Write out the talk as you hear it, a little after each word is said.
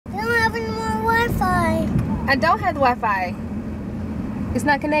I don't have the Wi-Fi. It's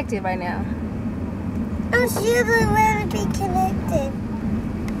not connected right now. I'm sure we want to be connected.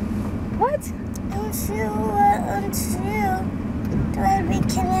 What? I'm sure to be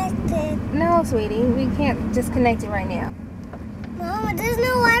connected. No, sweetie. We can't just connect it right now. Mama, there's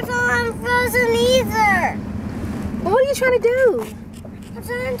no Wi-Fi on Frozen either. Well, what are you trying to do? I'm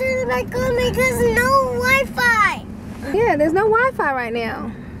trying to turn it back on because no Wi-Fi. Yeah, there's no Wi-Fi right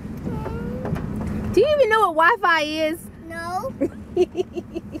now. Do you even know what Wi-Fi is? No.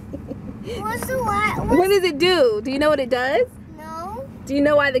 What's the Wi-Fi? What does it do? Do you know what it does? No. Do you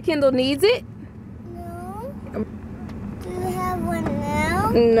know why the Kindle needs it? No. Do you have one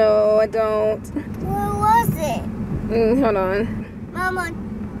now? No, I don't. Where was it? Hold on. Mama.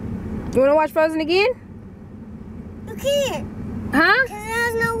 You want to watch Frozen again? You can't. Huh? Because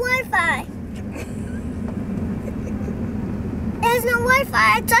there's no Wi-Fi. There's no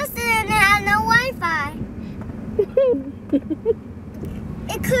Wi-Fi. I trusted it and it had no Wi-Fi.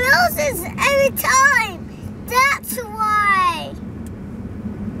 It closes every time. That's why.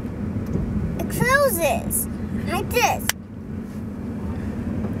 It closes. Like this.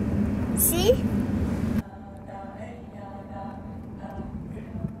 See?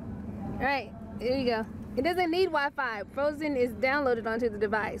 Alright, here you go. It doesn't need Wi-Fi. Frozen is downloaded onto the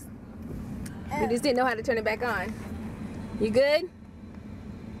device. You just didn't know how to turn it back on. You good?